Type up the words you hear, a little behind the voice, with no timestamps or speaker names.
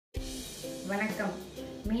வணக்கம்.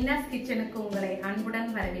 மீனாஸ் கிச்சனுக்கு உங்களை அன்புடன்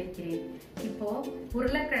வரவேற்கிறேன். இப்போ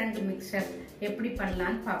உருளைக்கிழங்கு மிக்சர் எப்படி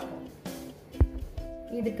பண்ணலான்னு பார்ப்போம்.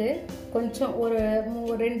 இதுக்கு கொஞ்சம் ஒரு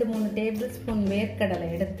 2-3 டேபிள் ஸ்பூன் வேர்க்கடலை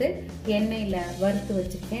எடுத்து எண்ணெயில் வறுத்து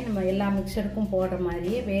வச்சுருக்கேன். நம்ம எல்லா மிக்சருக்கும் போடுற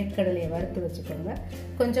மாதிரியே வேர்க்கடலையை வறுத்து வச்சுக்கோங்க.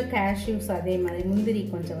 கொஞ்சம் கேஷ்யூஸ் அதே மாதிரி முந்திரி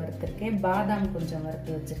கொஞ்சம் வறுத்துருக்கேன், பாதாம் கொஞ்சம்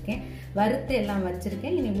வறுத்து வச்சுருக்கேன். வறுத்து எல்லாம்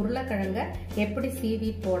வச்சுருக்கேன். இனி உருளைக்கிழங்கை எப்படி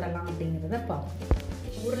சீவி போடலாம் அப்படிங்கிறத பார்ப்போம்.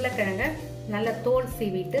 உருளைக்கிழங்கை நல்லா தோல்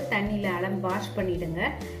சீவிட்டு தண்ணியில் வாஷ் பண்ணிடுங்க.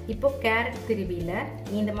 இப்போ கேரட் திருவியில்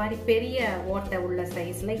இந்த மாதிரி பெரிய ஓட்டை உள்ள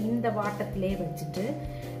சைஸில் இந்த வாட்டத்திலே வச்சுட்டு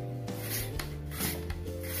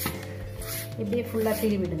இப்படியே ஃபுல்லாக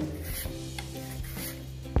திருவிடுங்க.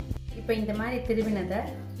 இப்போ இந்த மாதிரி திருவினதை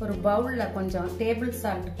ஒரு பவுலில் கொஞ்சம் டேபிள்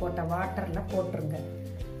சால்ட் போட்ட வாட்டரில் போட்டுருங்க.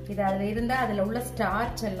 இது அதில் இருந்தால் அதில் உள்ள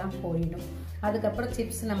ஸ்டார்ச் எல்லாம் போயிடும். அதுக்கப்புறம்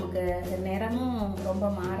சிப்ஸ் நமக்கு நிறமும் ரொம்ப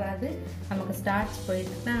மாறாது, நமக்கு ஸ்டார்ச்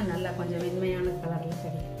போயிட்டுனா நல்லா கொஞ்சம் வெண்மையான கலரில்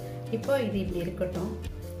கிடைக்கும். இப்போ இது இப்படி இருக்கட்டும்.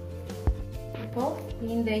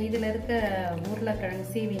 இப்போது இதில் இருக்க உருளைக்கிழங்கு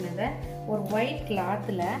சீவினதை ஒரு ஒயிட்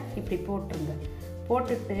கிளாத்தில் இப்படி போட்டுருங்க.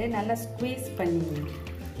 போட்டுட்டு நல்லா ஸ்குவீஸ் பண்ணிடுங்க.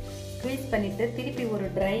 ஸ்குவீஸ் பண்ணிவிட்டு திருப்பி ஒரு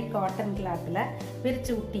ட்ரை காட்டன் கிளாத்தில்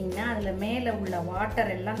விரித்து விட்டிங்கன்னா அதில் மேலே உள்ள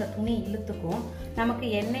வாட்டர் எல்லாம் அந்த துணி இழுத்துக்கும். நமக்கு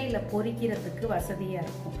எண்ணெயில் பொரிக்கிறதுக்கு வசதியாக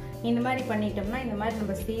இருக்கும். இந்த மாதிரி பண்ணிட்டோம்னா இந்த மாதிரி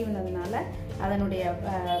நம்ம சீவினதுனால அதனுடைய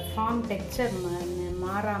ஃபார்ம் டெக்ஸ்சர்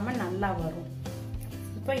மாறாமல் நல்லா வரும்.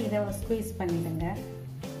 இப்போ இதை ஸ்குவீஸ் பண்ணிடுங்க.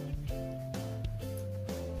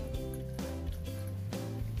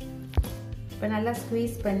 இப்போ நல்லா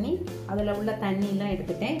ஸ்குவீஸ் பண்ணி அதில் உள்ள தண்ணியெலாம்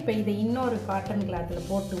எடுத்துட்டேன். இப்போ இதை இன்னொரு காட்டன் கிளாத்தில்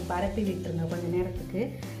போட்டு பரப்பி விட்டுருங்க கொஞ்சம் நேரத்துக்கு.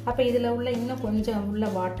 அப்போ இதில் உள்ள இன்னும் கொஞ்சம் உள்ள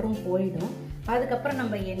வாட்டரும் போயிடும். அதுக்கப்புறம்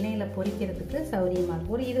நம்ம எண்ணெயில் பொரிக்கிறதுக்கு சௌரியமாக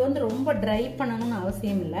இருக்கும். இது ரொம்ப ட்ரை பண்ணணும்னு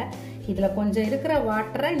அவசியம் இல்லை. இதில் கொஞ்சம் இருக்கிற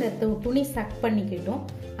வாட்டரை இந்த துணி சக் பண்ணிக்கிட்டோம்.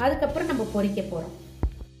 அதுக்கப்புறம் நம்ம பொரிக்க போகிறோம்.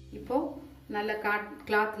 இப்போது நல்ல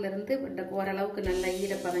கிளாத்லேருந்து ஓரளவுக்கு நல்ல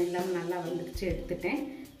ஈரப்பதம் இல்லாமல் நல்லா வந்துடுச்சு, எடுத்துட்டேன்.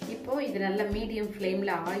 இப்போது இது நல்ல மீடியம்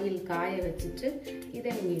ஃப்ளேமில் ஆயில் காய வச்சுட்டு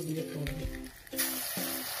இதை நீங்கள் இப்படியே போடுங்க.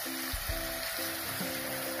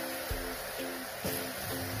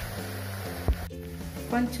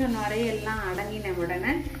 கொஞ்சம் நுரையெல்லாம் அடங்கின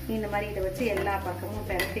உடனே இந்த மாதிரி இதை வச்சு எல்லா பக்கமும்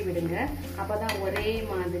பெரட்டி விடுங்க. அப்போ தான் ஒரே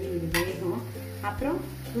மாதிரி இது வேகும். அப்புறம்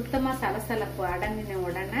சுத்தமாக சலசலப்பு அடங்கின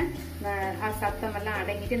உடனே சத்தமெல்லாம்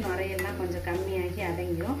அடங்கிட்டு நுரையெல்லாம் கொஞ்சம் கம்மியாகி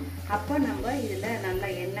அடங்கிடும். அப்போ நம்ம இதில் நல்லா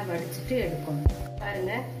எண்ணெய் வடிச்சிட்டு எடுக்கணும்.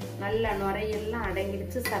 பாருங்க, நல்லா நுரையெல்லாம்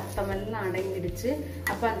அடங்கிடுச்சு, சத்தமெல்லாம் அடங்கிடுச்சு.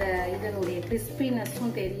 அப்போ அந்த இதனுடைய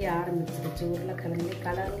கிறிஸ்பினஸும் தெரிய ஆரம்பிச்சிருச்சு. உருளைக்கிழங்கு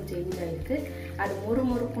கலரும் சேஞ்ச் ஆகிருக்கு. அது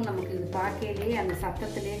முறுமுறுப்பும் நமக்கு இது பார்க்கையிலேயே அந்த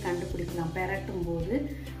சத்தத்திலேயே கண்டுபிடிக்கலாம் பெரட்டும் போது.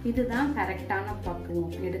 இதுதான் கரெக்டான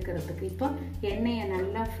பக்குவம் எடுக்கிறதுக்கு. இப்போ எண்ணெயை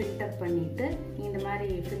நல்லா ஃபில்டர் பண்ணிவிட்டு இந்த மாதிரி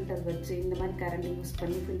ஃபில்டர் வச்சு இந்த மாதிரி கரண்டி யூஸ்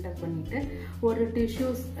பண்ணி ஃபில்டர் பண்ணிவிட்டு ஒரு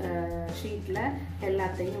டிஷ்யூஸ் ஷீட்டில்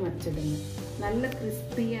எல்லாத்தையும் வச்சுடுங்க. நல்ல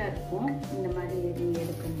கிறிஸ்பியாக இருக்கும் இந்த மாதிரி நீங்கள்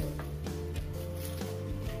எடுக்கும்போது.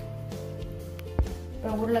 இப்போ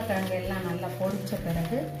உருளைக்கிழங்கு எல்லாம் நல்லா பொரிச்ச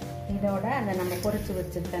பிறகு இதோட அந்த நம்ம பொரிச்சு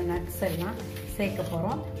வச்சுருக்க நட்ஸ் எல்லாம் சேர்க்க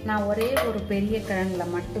போகிறோம். நான் ஒரே ஒரு பெரிய கிழங்குல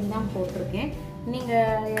மட்டும்தான் போட்டிருக்கேன்.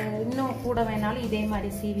 நீங்கள் இன்னும் கூட வேணாலும் இதே மாதிரி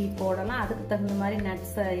சீவி போடலாம். அதுக்கு தகுந்த மாதிரி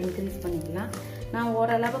நட்ஸை இன்க்ரீஸ் பண்ணிக்கலாம். நான்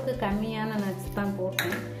ஓரளவுக்கு கம்மியான நட்ஸ் தான்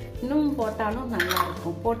போட்டேன். இன்னும் போட்டாலும்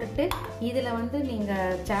நல்லாயிருக்கும். போட்டுட்டு இதில்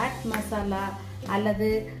நீங்கள் சாட் மசாலா அல்லது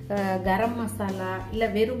கரம் மசாலா இல்லை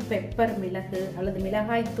வெறும் பெப்பர் மிளகு அல்லது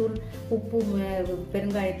மிளகாய்த்தூள், உப்பு,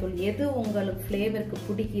 பெருங்காயத்தூள் எது உங்களுக்கு ஃப்ளேவருக்கு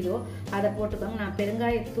பிடிக்குதோ அதை போட்டுக்கோங்க. நான்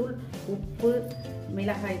பெருங்காயத்தூள், உப்பு,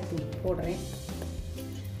 மிளகாய்த்தூள் போடுறேன்.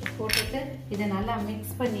 போட்டுட்டு இதை நல்லா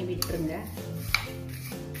மிக்ஸ் பண்ணி விட்டுருங்க.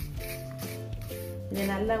 இது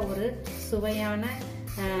நல்ல ஒரு சுவையான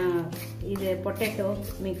இது பொட்டேட்டோ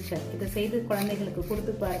மிக்சர். இதை செய்து குழந்தைகளுக்கு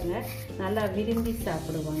கொடுத்து பாருங்கள், நல்லா விரும்பி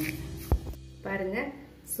சாப்பிடுவாங்க. பாருங்கள்,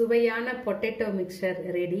 சுவையான பொட்டேட்டோ மிக்சர்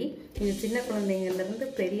ரெடி. இது சின்ன குழந்தைங்கள்லேருந்து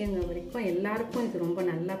பெரியவங்க வரைக்கும் எல்லாருக்கும் இது ரொம்ப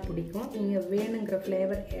நல்லா பிடிக்கும். நீங்கள் வேணுங்கிற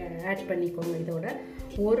ஃப்ளேவர் ஆட் பண்ணிக்கோங்க. இதோட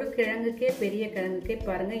ஒரு கிழங்குக்கே, பெரிய கிழங்குக்கே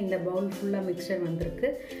பாருங்கள் இந்த பவுல் ஃபுல்லாக மிக்சர் வந்திருக்கு.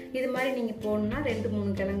 இது மாதிரி நீங்கள் போடணுன்னா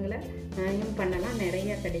 2-3 கிழங்குல பண்ணலாம்,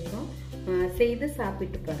 நிறையா கிடைக்கும். செய்து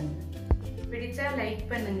சாப்பிட்டு பாருங்கள். பிடிச்சா லைக்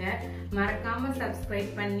பண்ணுங்க, மறக்காம சப்ஸ்கிரைப்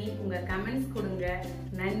பண்ணி உங்க கமெண்ட்ஸ் கொடுங்க.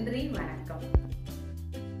 நன்றி, வணக்கம்.